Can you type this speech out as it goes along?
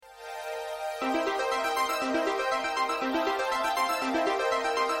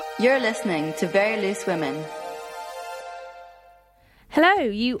You're listening to Very Loose Women. Hello,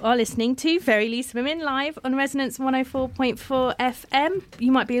 you are listening to Very Loose Women live on Resonance 104.4 FM.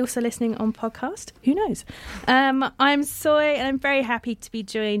 You might be also listening on podcast. Who knows? I'm Soy, and I'm very happy to be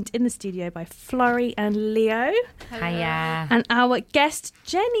joined in the studio by Florrie and Leo. Hiya. And our guest,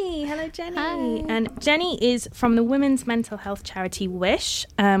 Jenny. Hello, Jenny. Hi. And Jenny is from the women's mental health charity Wish,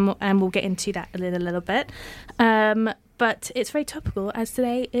 and we'll get into that in a little bit. But it's very topical as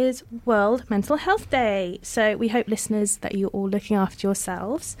today is World Mental Health Day. So we hope, listeners, that you're all looking after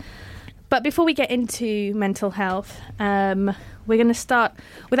yourselves. But before we get into mental health, we're going to start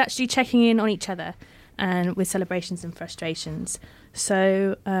with actually checking in on each other and with celebrations and frustrations.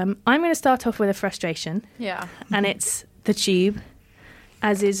 So I'm going to start off with a frustration. Yeah. And it's the tube,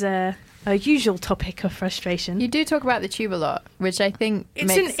 as is a usual topic of frustration. You do talk about the tube a lot, which I think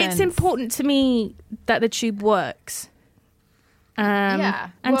makes sense. It's important to me that the tube works. Yeah.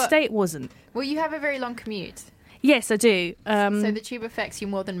 And Well- today it wasn't. Well, you have a very long commute, Yes, I do. so the tube affects you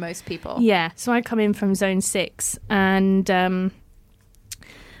more than most people. Yeah, so I come in from Zone 6, and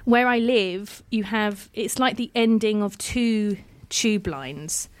where I live, it's like the ending of two tube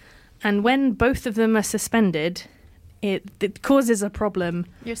lines. And when both of them are suspended, it causes a problem.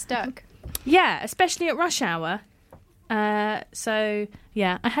 You're stuck. Yeah, especially at rush hour. So,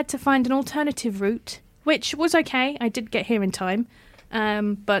 yeah, I had to find an alternative route, which was okay. I did get here in time,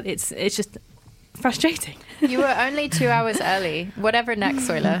 but it's just frustrating. You were only 2 hours early. Whatever next,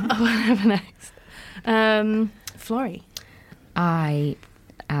 Soiler. Whatever next. Florrie. I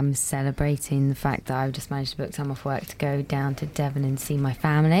am celebrating the fact that I've just managed to book time off work to go down to Devon and see my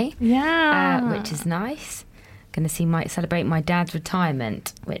family, Yeah. which is nice. Going to celebrate my dad's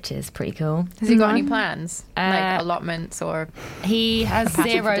retirement, which is pretty cool. Has he got any plans? Like Uh, allotments or... He has A passion for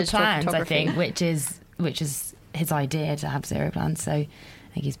zero digital plans, I photography. think, which is his idea to have zero plans. So I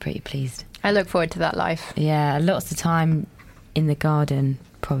think he's pretty pleased. I look forward to that life. Yeah, lots of time in the garden,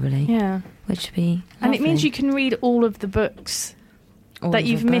 probably. Yeah. Which would be And it means lovely. you can read all of the books All that of the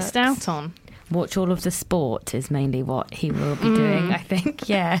you've missed books. out on. Watch all of the sport is mainly what he will be doing, I think.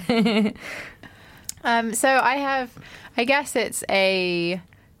 Yeah. So I guess it's a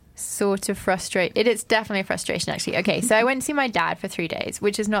sort of it's definitely a frustration, actually. Okay, so I went to see my dad for 3 days,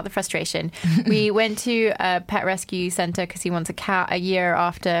 which is not the frustration. We went to a pet rescue centre because he wants a cat a year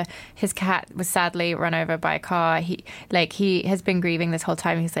after his cat was sadly run over by a car. He has been grieving this whole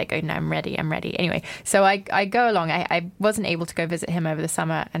time. He's like, oh no, I'm ready. Anyway, so I go along. I wasn't able to go visit him over the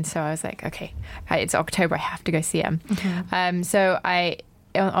summer, and so I was like, okay, it's October, I have to go see him. So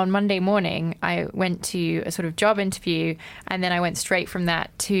on Monday morning, I went to a sort of job interview, and then I went straight from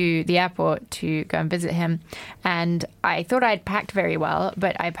that to the airport to go and visit him. And I thought I'd packed very well,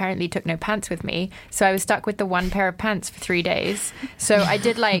 but I apparently took no pants with me. So I was stuck with the one pair of pants for 3 days. So I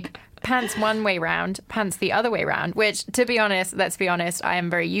did like pants one way round, pants the other way round, which, to be honest, let's be honest, I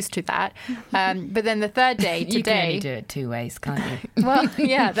am very used to that. But then the third day, today... You can only do it 2 ways, can't you? Well,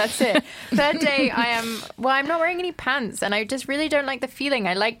 yeah, that's it. Third day, I'm not wearing any pants, and I just really don't like the feeling.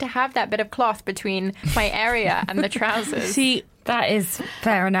 I like to have that bit of cloth between my area and the trousers. See, That is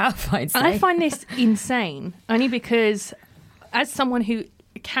fair enough, I'd say. I find this insane, only because as someone who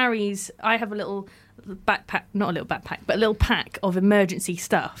I have a little backpack, not a little backpack, but a little pack of emergency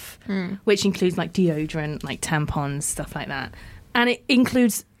stuff, which includes like deodorant, like tampons, stuff like that. And it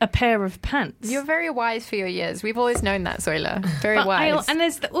includes a pair of pants. You're very wise for your years. We've always known that, Soiler. Very But wise. and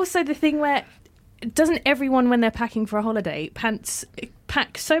there's also the thing where, doesn't everyone, when they're packing for a holiday,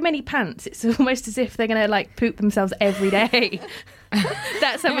 pack so many pants? It's almost as if they're going to like poop themselves every day.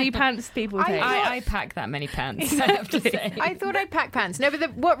 That's how many pants people take. I pack that many pants, I have to say. I thought I'd pack pants. No,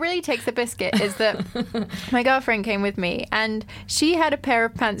 but what really takes the biscuit is that my girlfriend came with me, and she had a pair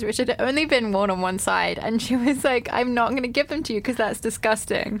of pants which had only been worn on one side, and she was like, I'm not going to give them to you because that's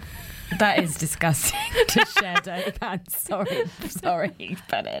disgusting. That is disgusting to share dirty pants. Sorry,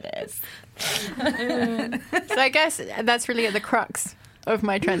 but it is. So I guess that's really at the crux of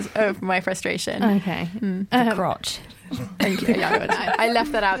my frustration. Okay. The crotch. Thank you. Yeah, I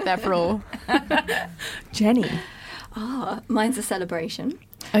left that out there for all. Jenny. Mine's a celebration.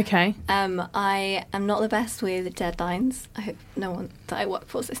 Okay. I am not the best with deadlines. I hope no one that I work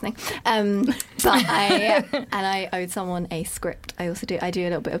for is listening. But I owed someone a script. I do a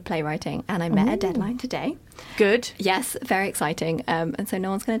little bit of playwriting, and I met a deadline today. Good. Yes, very exciting. And so no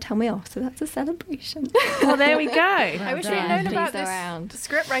one's going to tell me off. So that's a celebration. Well, there we go. I wish we'd known about Please this around.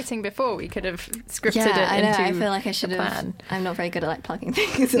 script writing before. We could have scripted Yeah, it I know. into I feel like I should the have. plan. I'm not very good at like plugging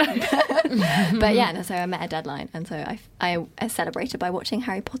things. But yeah, no, so I met a deadline, and so I celebrated by watching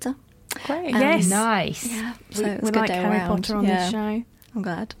Harry Potter. Great. Yes. Nice. Yeah, so we it's a good like day Harry around. Potter on Yeah, this show. I'm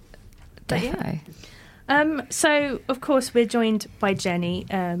glad. Defo. So, of course, we're joined by Jenny,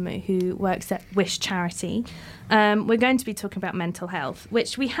 who works at Wish Charity. We're going to be talking about mental health,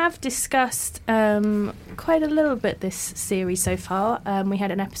 which we have discussed quite a little bit this series so far. We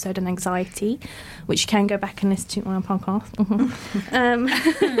had an episode on anxiety, which you can go back and listen to on our podcast.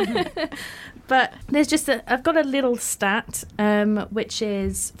 But there's just I've got a little stat, which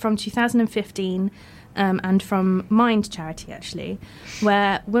is from 2015. And from Mind Charity, actually,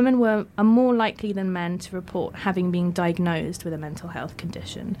 where women are more likely than men to report having been diagnosed with a mental health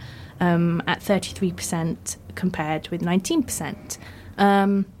condition, at 33% compared with 19%.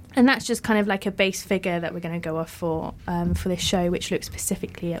 And that's just kind of like a base figure that we're going to go off for this show, which looks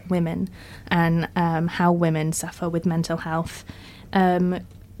specifically at women and how women suffer with mental health when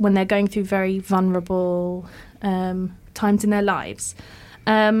they're going through very vulnerable times in their lives.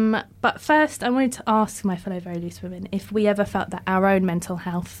 But first, I wanted to ask my fellow Very Loose Women if we ever felt that our own mental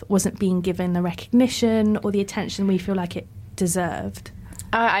health wasn't being given the recognition or the attention we feel like it deserved.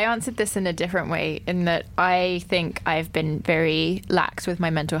 I answered this in a different way, in that I think I've been very lax with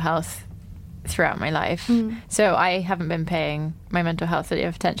my mental health throughout my life. So I haven't been paying my mental health the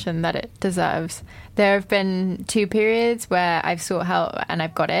attention that it deserves. There have been 2 periods where I've sought help and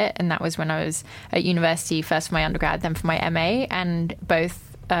I've got it, and that was when I was at university, first for my undergrad, then for my MA, and both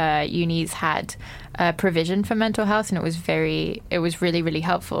unis had provision for mental health, and it was really, really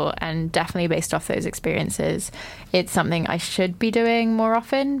helpful, and definitely based off those experiences, it's something I should be doing more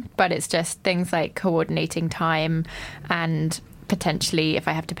often, but it's just things like coordinating time and potentially, if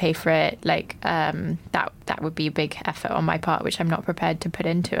I have to pay for it, like that would be a big effort on my part, which I'm not prepared to put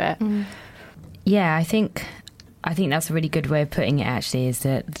into it. Yeah, I think that's a really good way of putting it, actually, is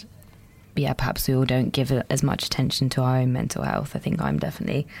that, yeah, perhaps we all don't give as much attention to our own mental health. I think I'm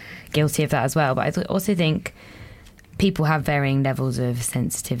definitely guilty of that as well. But I also think people have varying levels of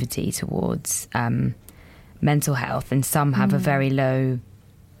sensitivity towards mental health, and some have a very low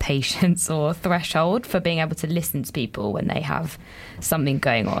patience or threshold for being able to listen to people when they have something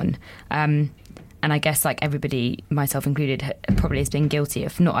going on. And I guess, like everybody, myself included, probably has been guilty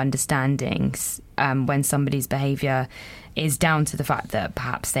of not understanding when somebody's behaviour is down to the fact that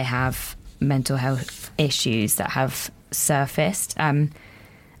perhaps they have mental health issues that have surfaced. And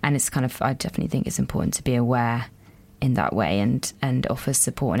it's kind of, I definitely think it's important to be aware in that way and offer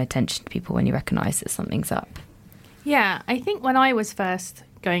support and attention to people when you recognise that something's up. Yeah, I think when I was first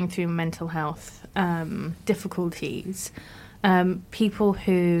going through mental health difficulties, people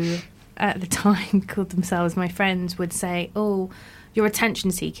who at the time called themselves my friends would say, "Oh, you're attention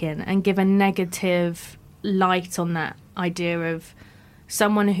seeking," and give a negative light on that idea of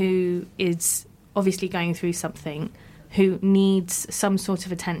someone who is obviously going through something, who needs some sort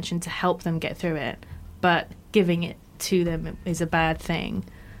of attention to help them get through it, but giving it to them is a bad thing.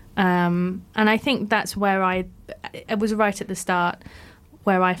 And I think that's where it was right at the start,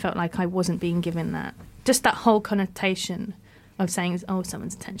 where I felt like I wasn't being given that. Just that whole connotation of saying, oh,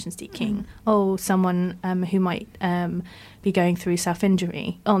 someone's attention seeking. Oh, someone who might be going through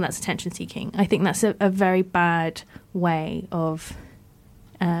self-injury. Oh, that's attention seeking. I think that's a very bad way of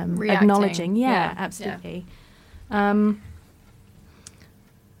acknowledging. Yeah, absolutely. Yeah.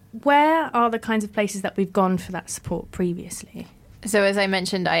 Where are the kinds of places that we've gone for that support previously? So as I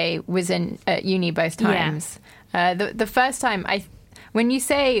mentioned, I was at uni both times. Yeah. The first time, when you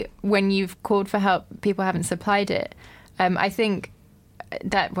say when you've called for help, people haven't supplied it, I think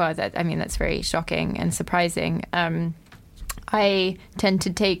that's very shocking and surprising. I tend to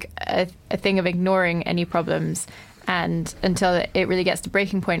take a thing of ignoring any problems, and until it really gets to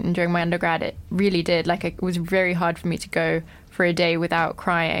breaking point. And during my undergrad, it really did. It was very hard for me to go for a day without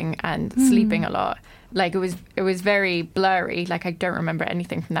crying and sleeping a lot. It was very blurry. I don't remember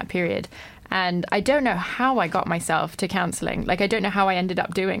anything from that period. And I don't know how I got myself to counselling. I don't know how I ended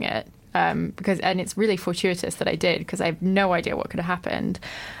up doing it. And it's really fortuitous that I did, because I have no idea what could have happened.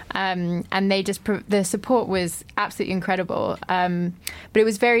 And the support was absolutely incredible. But it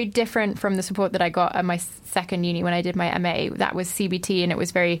was very different from the support that I got at my second uni when I did my MA. That was CBT, and it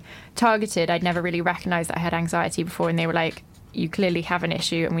was very targeted. I'd never really recognised that I had anxiety before, and they were like, you clearly have an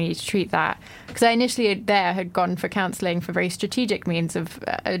issue and we need to treat that. Because I initially had gone for counselling for very strategic means of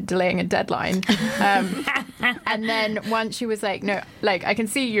delaying a deadline. And then once she was like, no, I can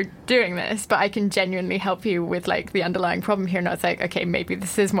see you're doing this, but I can genuinely help you with the underlying problem here. And I was like, okay, maybe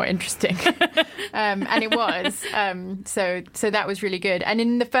this is more interesting. And it was. So that was really good. And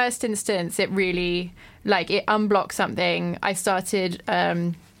in the first instance, it really, it unblocked something. I started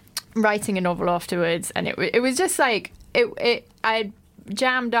writing a novel afterwards, and it was just I'd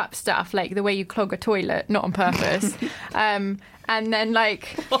jammed up stuff, like the way you clog a toilet, not on purpose. And then like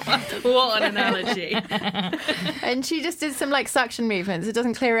what an analogy. And she just did some like suction movements. It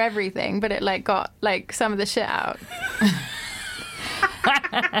doesn't clear everything, but it like got like some of the shit out.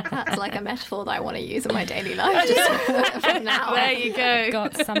 That's like a metaphor that I want to use in my daily life just from now. There you go.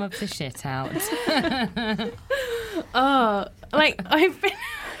 Got some of the shit out. Oh, like I've been.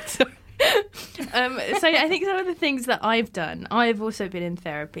 Sorry. So I think some of the things that I've done, I've also been in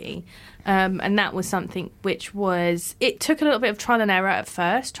therapy, and that was something which it took a little bit of trial and error at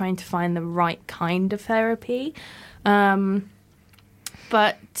first, trying to find the right kind of therapy, but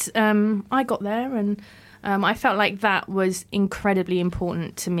I got there, and I felt like that was incredibly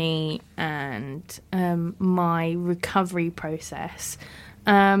important to me and my recovery process,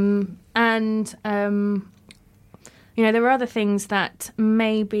 and there were other things that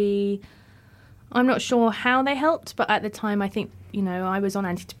maybe I'm not sure how they helped, but at the time I think, I was on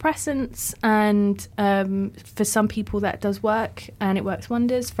antidepressants, and for some people that does work and it works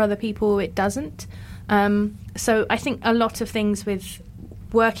wonders. For other people it doesn't. So I think a lot of things with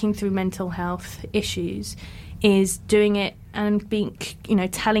working through mental health issues is doing it and being,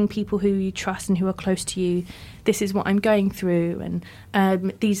 telling people who you trust and who are close to you, this is what I'm going through,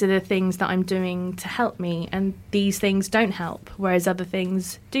 and these are the things that I'm doing to help me, and these things don't help, whereas other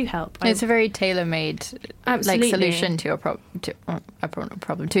things do help. It's a very tailor-made like solution to a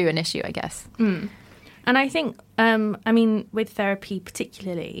problem, to an issue, I guess. And I think, with therapy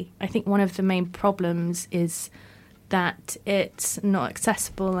particularly, I think one of the main problems is that it's not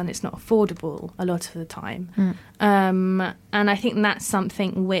accessible and it's not affordable a lot of the time. And I think that's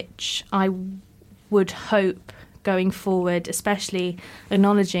something which I would hope going forward, especially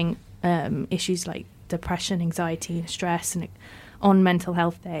acknowledging issues like depression, anxiety, and stress, and on Mental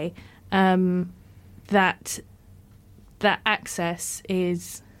Health Day, that access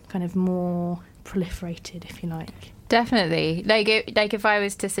is kind of more proliferated, if you like. Definitely. Like if I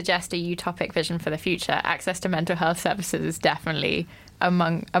was to suggest a utopic vision for the future, access to mental health services is definitely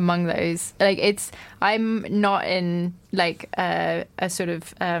among those. I'm not in like a sort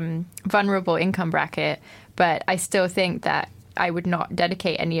of vulnerable income bracket, but I still think that I would not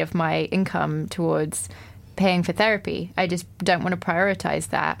dedicate any of my income towards paying for therapy. I just don't want to prioritize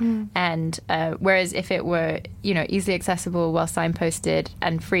that. And whereas if it were, easily accessible, well signposted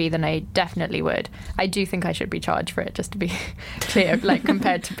and free, then I definitely would. I do think I should be charged for it, just to be clear, like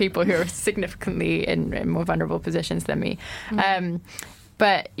compared to people who are significantly in more vulnerable positions than me.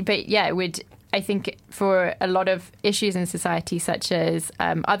 But yeah, it would. I think for a lot of issues in society, such as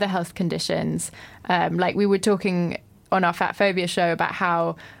other health conditions, like we were talking on our Fat Phobia show about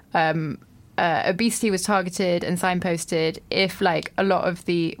how obesity was targeted and signposted. If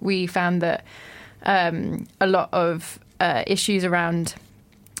we found that a lot of issues around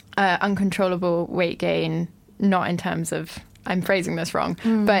uncontrollable weight gain, not in terms of, I'm phrasing this wrong,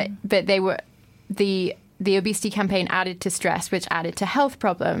 but they were the obesity campaign added to stress, which added to health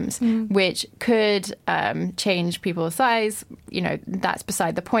problems, which could change people's size. That's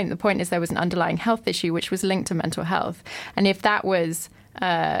beside the point. The point is there was an underlying health issue which was linked to mental health. And if that was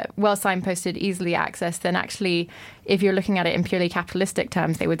well signposted, easily accessed, then actually, if you're looking at it in purely capitalistic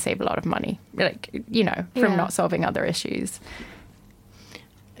terms, they would save a lot of money, from not solving other issues.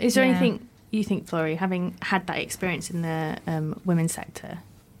 Is there anything you think, Florrie, having had that experience in the women's sector?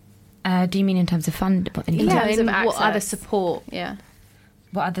 Do you mean in terms of fund? In terms of what other support? Yeah.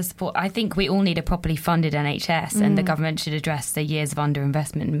 What other support? I think we all need a properly funded NHS, and the government should address the years of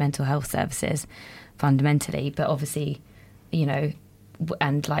underinvestment in mental health services fundamentally. But obviously,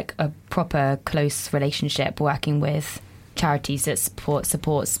 and like a proper close relationship working with charities that support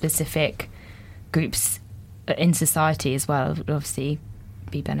specific groups in society as well would obviously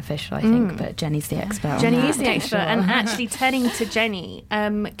be beneficial, I think. But Jenny's the expert. Jenny is the expert. And actually, turning to Jenny,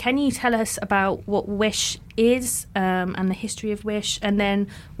 can you tell us about what Wish is and the history of Wish, and then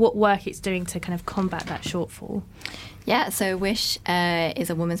what work it's doing to kind of combat that shortfall? Yeah, so Wish is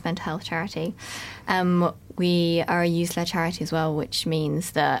a women's mental health charity. We are a youth-led charity as well, which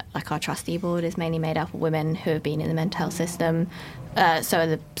means that our trustee board is mainly made up of women who have been in the mental health system. So are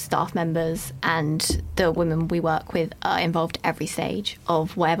the staff members, and the women we work with are involved at every stage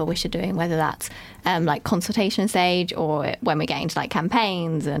of whatever Wish are doing, whether that's consultation stage or when we're getting to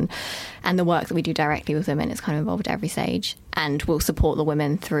campaigns, and the work that we do directly with women is kind of involved at every stage, and we'll support the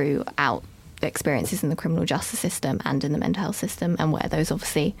women throughout experiences in the criminal justice system and in the mental health system, and where those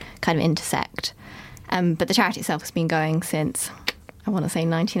obviously kind of intersect. But the charity itself has been going since, I want to say,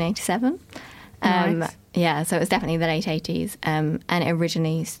 1987. Nice. Yeah, so it was definitely the late 80s, and it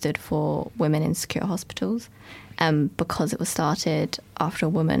originally stood for Women in Secure Hospitals, because it was started after a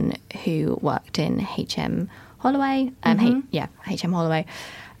woman who worked in HM Holloway, HM Holloway,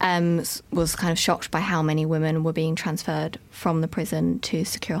 was kind of shocked by how many women were being transferred from the prison to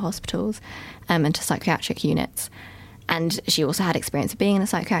secure hospitals and to psychiatric units. And she also had experience of being in a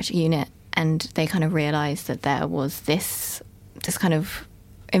psychiatric unit, and they kind of realised that there was this kind of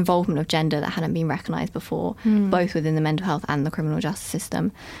involvement of gender that hadn't been recognised before, both within the mental health and the criminal justice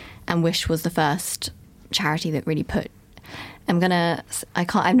system. And Wish was the first charity that really put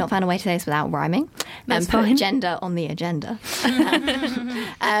I've not found a way to say this without rhyming. That's put fine. gender on the agenda.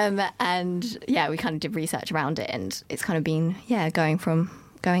 And yeah, we kind of did research around it, and it's kind of been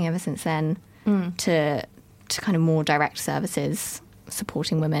going ever since then to kind of more direct services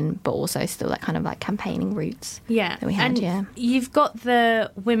supporting women, but also still that kind of like campaigning roots. Yeah, that we had. and you've got the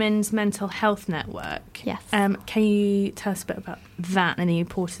Women's Mental Health Network. Yes. Can you tell us a bit about that and the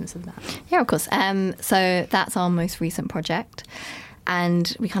importance of that? Yeah, of course. So that's our most recent project,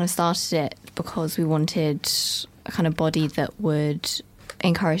 and we kind of started it because we wanted a kind of body that would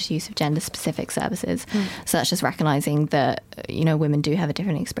encourage the use of gender-specific services. So that's just recognising that, women do have a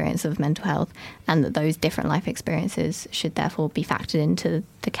different experience of mental health, and that those different life experiences should therefore be factored into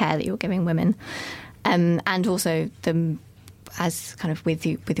the care that you're giving women. And also as kind of with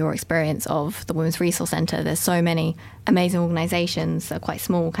your experience of the Women's Resource Centre, there's so many amazing organisations that are quite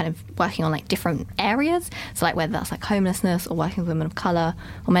small, kind of working on like different areas. So like whether that's like homelessness or working with women of colour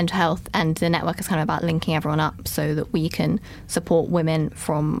or mental health, and the network is kind of about linking everyone up so that we can support women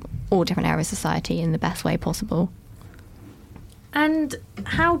from all different areas of society in the best way possible. And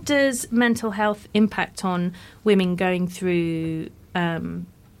how does mental health impact on women going through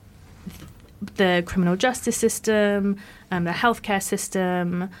the criminal justice system, the healthcare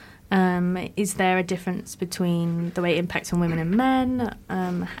system? Is there a difference between the way it impacts on women and men?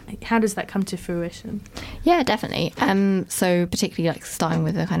 How does that come to fruition? Yeah, definitely. So particularly like starting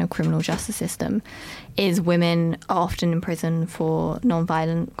with the kind of criminal justice system, is women are often in prison for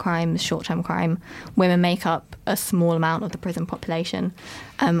non-violent crimes, short-term crime. Women make up a small amount of the prison population.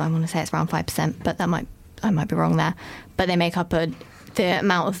 I want to say it's around 5%, but I might be wrong there. But they make up the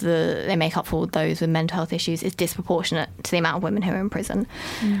amount they make up for those with mental health issues is disproportionate to the amount of women who are in prison.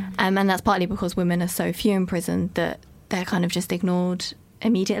 And that's partly because women are so few in prison that they're kind of just ignored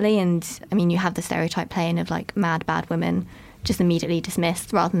immediately. And I mean, you have the stereotype playing of like mad, bad women just immediately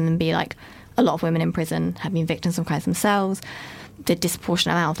dismissed, rather than be like, a lot of women in prison have been victims of crimes themselves. The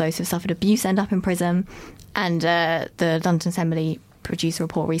disproportionate amount of those who have suffered abuse end up in prison. And the London Assembly produced a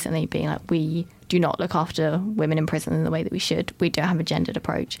report recently being like, we do not look after women in prison in the way that we should. We don't have a gendered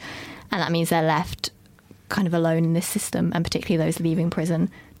approach. And that means they're left kind of alone in this system, and particularly those leaving prison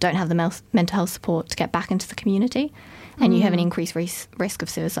don't have the mental health support to get back into the community. And you have an increased risk of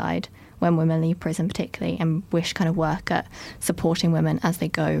suicide when women leave prison particularly, and Wish kind of work at supporting women as they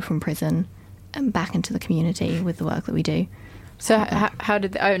go from prison and back into the community with the work that we do. So how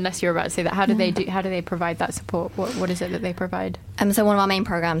did unless you're about to say that, how do they provide that support? What is it that they provide? So one of our main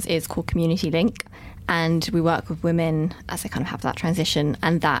programs is called Community Link, and we work with women as they kind of have that transition,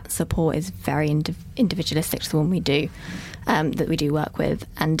 and that support is very individualistic to the one we do, that we do work with,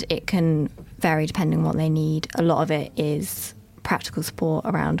 and it can vary depending on what they need. A lot of it is practical support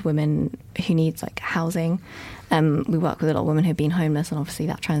around women who need like housing. We work with a lot of women who've been homeless, and obviously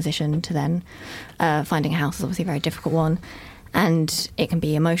that transition to then finding a house is obviously a very difficult one. And it can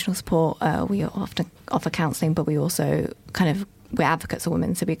be emotional support. We often offer counselling, but we also we're advocates of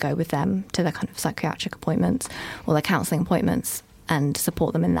women, so we go with them to their kind of psychiatric appointments or their counselling appointments and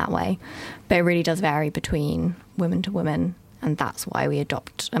support them in that way. But it really does vary between women to women, and that's why we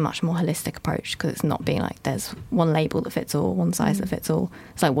adopt a much more holistic approach, because it's not being like there's one label that fits all, one size that fits all.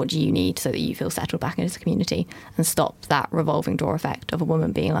 It's like, what do you need so that you feel settled back into the community, and stop that revolving door effect of a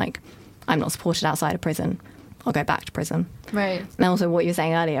woman being like, I'm not supported outside of prison, I'll go back to prison. Right. And also what you were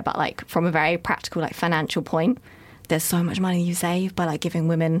saying earlier about like from a very practical like financial point, there's so much money you save by like giving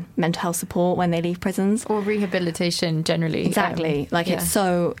women mental health support when they leave prisons. Or rehabilitation generally. Exactly.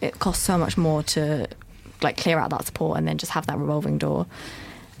 It costs so much more to like clear out that support and then just have that revolving door.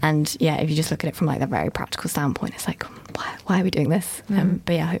 And yeah, if you just look at it from like the very practical standpoint, it's like, why are we doing this?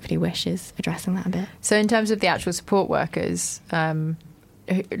 But yeah, hopefully Wish is addressing that a bit. So in terms of the actual support workers,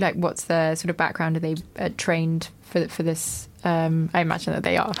 like, what's the sort of background? Are they trained for this? I imagine that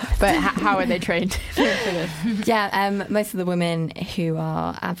they are, but how are they trained for this? Yeah, most of the women who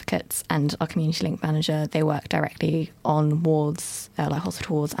are advocates and our community link manager, they work directly on wards, like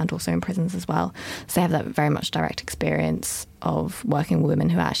hospital wards, and also in prisons as well. So they have that very much direct experience of working with women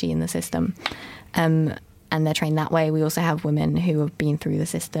who are actually in the system. And they're trained that way. We also have women who have been through the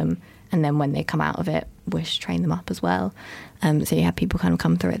system, and then when they come out of it, Wish train them up as well. So you have people kind of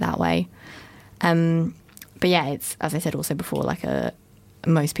come through it that way. But yeah, it's, as I said also before, like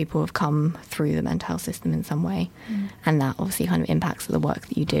most people have come through the mental health system in some way. And that obviously kind of impacts the work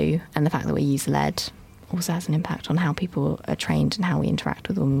that you do. And the fact that we're user-led also has an impact on how people are trained and how we interact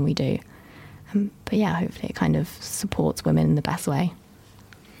with the women we do. But yeah, hopefully it kind of supports women in the best way.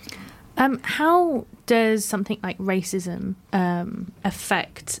 How does something like racism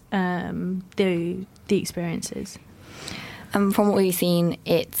affect the experiences? From what we've seen,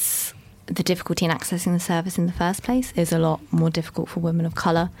 it's the difficulty in accessing the service in the first place is a lot more difficult for women of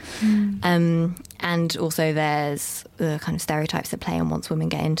colour. And also there's the kind of stereotypes that play on once women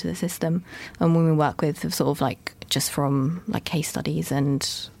get into the system. And women we work with have sort of like, just from like case studies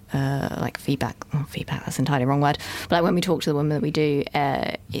and like feedback, that's an entirely wrong word, but like when we talk to the women that we do,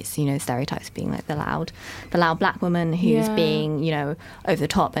 it's, you know, stereotypes being like the loud black woman who's being, you know, over the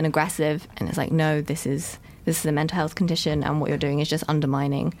top and aggressive, and it's like, no, this is a mental health condition, and what you're doing is just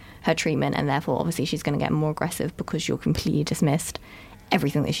undermining her treatment, and therefore obviously she's going to get more aggressive because you're completely dismissed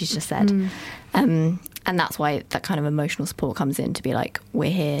everything that she's just said. And that's why that kind of emotional support comes in, to be like,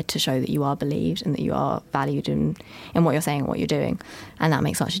 we're here to show that you are believed and that you are valued in what you're saying and what you're doing. And that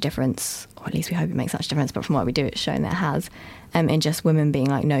makes such a difference, or at least we hope it makes such a difference, but from what we do, it's shown that it has, in just women being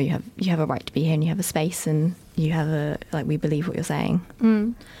like, no, you have a right to be here, and you have a space, and you have we believe what you're saying.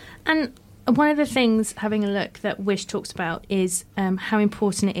 And one of the things, having a look, that Wish talks about is how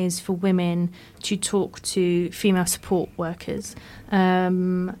important it is for women to talk to female support workers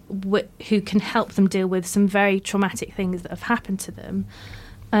who can help them deal with some very traumatic things that have happened to them.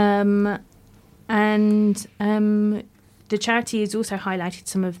 And the charity has also highlighted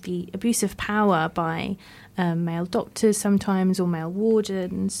some of the abuse of power by male doctors sometimes, or male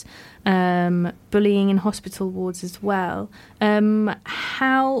wardens, bullying in hospital wards as well.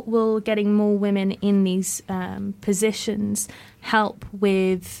 How will getting more women in these positions help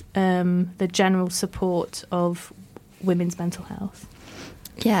with the general support of women's mental health?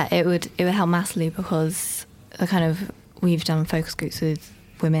 Yeah, it would help massively, because we've done focus groups with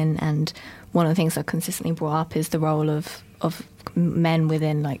women, and one of the things that consistently brought up is the role of men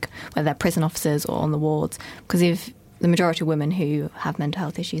within, like, whether they're prison officers or on the wards, because if the majority of women who have mental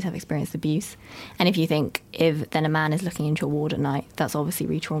health issues have experienced abuse, and if you think, if then a man is looking into a ward at night, that's obviously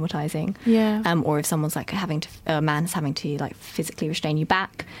re-traumatizing. Or if someone's like a man's having to like physically restrain you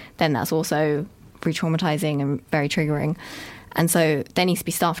back, then that's also re-traumatizing and very triggering. And so there needs to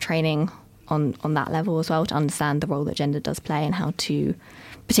be staff training on that level as well, to understand the role that gender does play, and how to,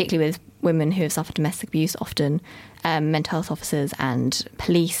 particularly with women who have suffered domestic abuse, often mental health officers and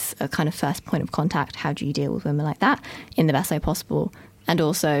police are kind of first point of contact. How do you deal with women like that in the best way possible? And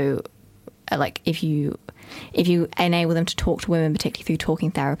also, like, if you enable them to talk to women, particularly through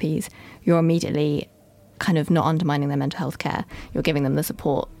talking therapies, you're immediately kind of not undermining their mental health care. You're giving them the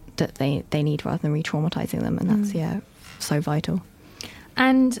support that they need, rather than re-traumatizing them, and that's so vital.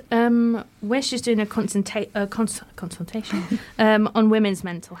 And Wish is doing a consultation on women's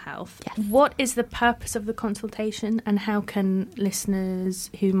mental health. Yes. What is the purpose of the consultation, and how can listeners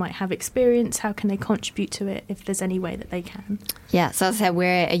who might have experience, how can they contribute to it, if there's any way that they can? Yeah, so as I said,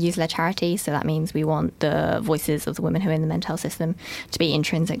 we're a user-led charity, so that means we want the voices of the women who are in the mental health system to be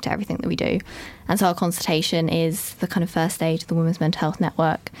intrinsic to everything that we do. And so our consultation is the kind of first stage of the Women's Mental Health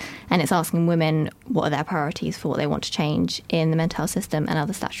Network, and it's asking women what are their priorities for what they want to change in the mental health system and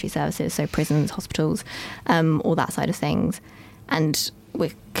other statutory services, so prisons, hospitals, all that side of things. And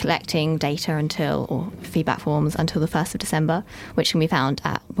we're collecting data or feedback forms until the 1st of December, which can be found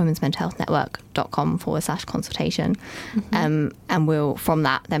at womensmentalhealthnetwork.com/consultation. And we'll, from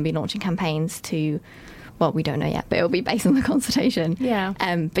that, then be launching campaigns to, well, we don't know yet, but it'll be based on the consultation.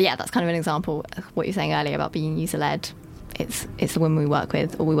 But yeah, that's kind of an example of what you're saying earlier about being user-led. It's the women we work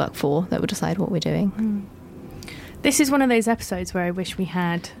with, or we work for, that will decide what we're doing. This is one of those episodes where I wish we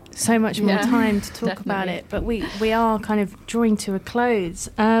had so much more time to talk about it, but we are kind of drawing to a close.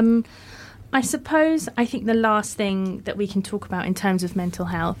 I think the last thing that we can talk about in terms of mental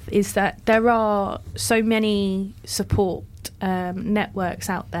health is that there are so many support networks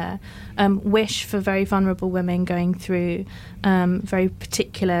out there. Wish for very vulnerable women going through very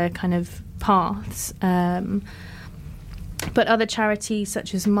particular kind of paths. But other charities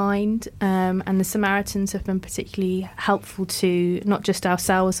such as Mind and the Samaritans have been particularly helpful to not just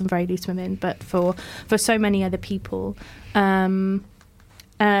ourselves and Very Loose Women, but for so many other people.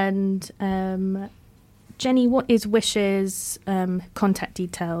 Jenny, what is Wish's contact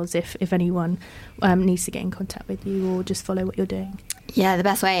details if anyone needs to get in contact with you or just follow what you're doing? Yeah, the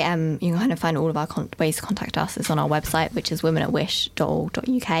best way you can kind of find all of our ways to contact us is on our website, which is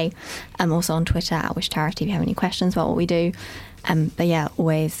womenatwish.org.uk. Also on Twitter @Wish Charity if you have any questions about what we do. But yeah,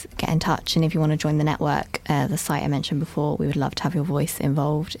 always get in touch. And if you want to join the network, the site I mentioned before, we would love to have your voice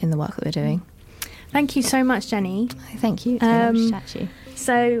involved in the work that we're doing. Thank you so much, Jenny. Thank you. It's been lovely to chat to you.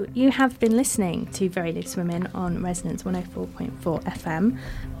 So you have been listening to Very Loose Women on Resonance 104.4 FM.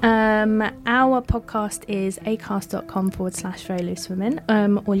 Our podcast is acast.com/Very Loose Women,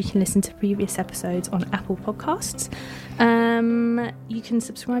 or you can listen to previous episodes on Apple Podcasts. You can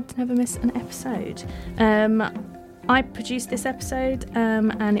subscribe to never miss an episode. I produced this episode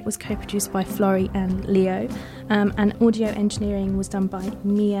and it was co-produced by Florrie and Leo, and audio engineering was done by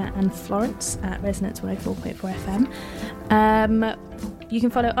Mia and Florence at Resonance 104.4 FM. You can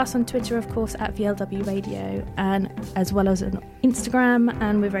follow us on Twitter, of course, at VLW Radio, and as well as on Instagram,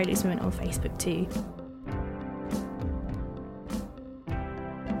 and we're Very Loose Women on Facebook too.